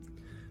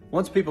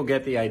Once people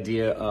get the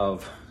idea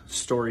of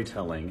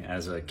storytelling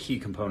as a key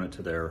component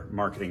to their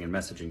marketing and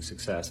messaging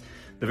success,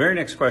 the very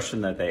next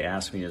question that they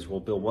ask me is, well,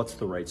 Bill, what's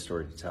the right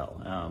story to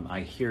tell? I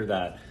hear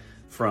that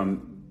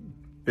from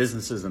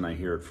businesses and I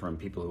hear it from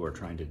people who are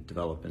trying to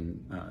develop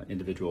an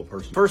individual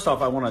person. First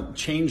off, I want to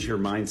change your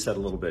mindset a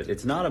little bit.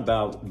 It's not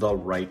about the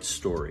right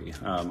story.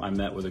 I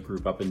met with a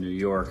group up in New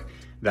York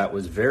that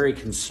was very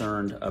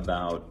concerned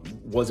about,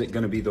 was it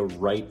going to be the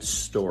right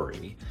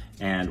story?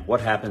 And what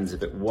happens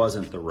if it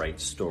wasn't the right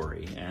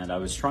story? And I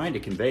was trying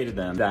to convey to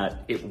them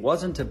that it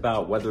wasn't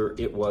about whether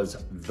it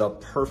was the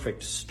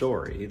perfect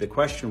story. The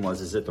question was,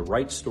 is it the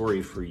right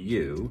story for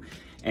you?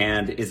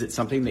 And is it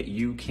something that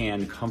you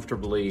can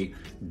comfortably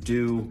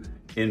do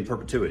in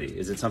perpetuity?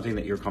 Is it something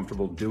that you're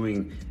comfortable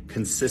doing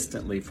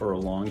consistently for a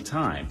long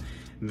time?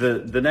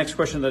 The next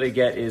question that I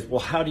get is, well,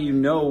 how do you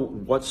know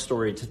what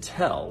story to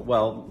tell?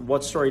 Well,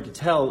 what story to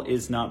tell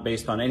is not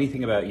based on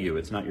anything about you.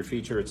 It's not your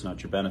feature, it's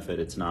not your benefit,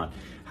 it's not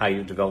how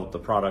you developed the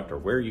product or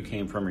where you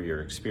came from or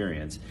your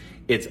experience.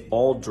 It's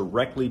all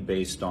directly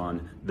based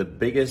on the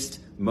biggest,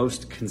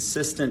 most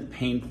consistent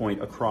pain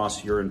point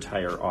across your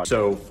entire audience.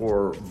 So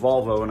for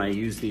Volvo, and I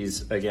use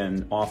these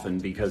again often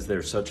because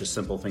they're such a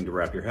simple thing to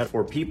wrap your head,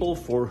 for people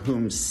for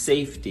whom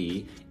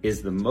safety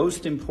is the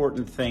most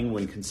important thing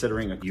when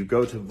considering you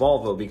go to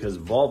Volvo because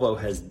Volvo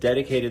has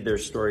dedicated their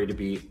story to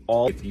be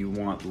all. If you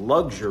want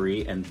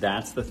luxury and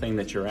that's the thing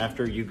that you're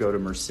after, you go to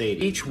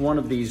Mercedes. Each one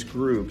of these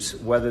groups,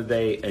 whether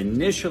they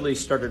initially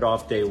started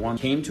off day one,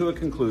 came to a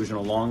conclusion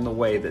along the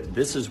way that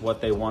this is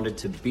what they wanted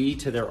to be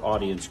to their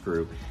audience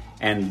group.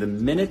 And the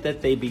minute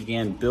that they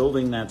began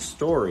building that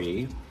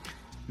story,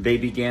 they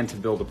began to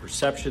build a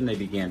perception, they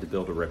began to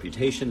build a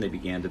reputation, they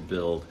began to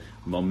build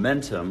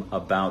momentum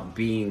about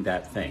being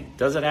that thing.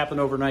 Does it happen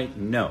overnight?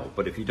 No.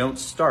 But if you don't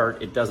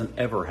start, it doesn't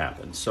ever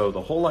happen. So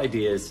the whole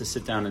idea is to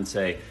sit down and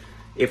say,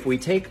 if we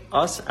take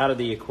us out of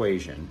the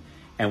equation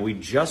and we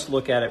just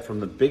look at it from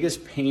the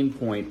biggest pain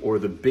point or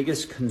the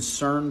biggest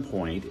concern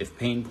point, if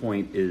pain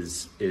point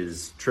is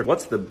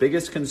what's the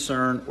biggest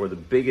concern or the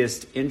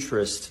biggest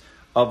interest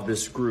of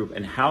this group,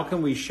 and how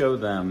can we show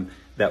them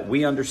that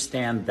we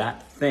understand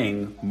that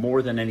thing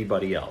more than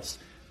anybody else?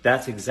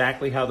 That's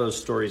exactly how those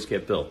stories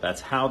get built.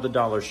 That's how the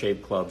Dollar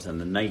Shave Clubs and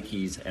the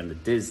Nikes and the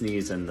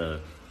Disneys and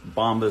the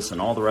Bombas and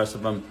all the rest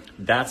of them,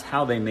 that's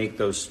how they make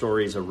those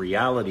stories a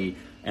reality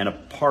and a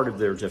part of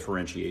their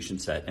differentiation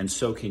set. And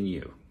so can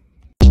you.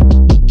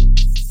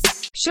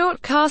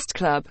 Shortcast Club.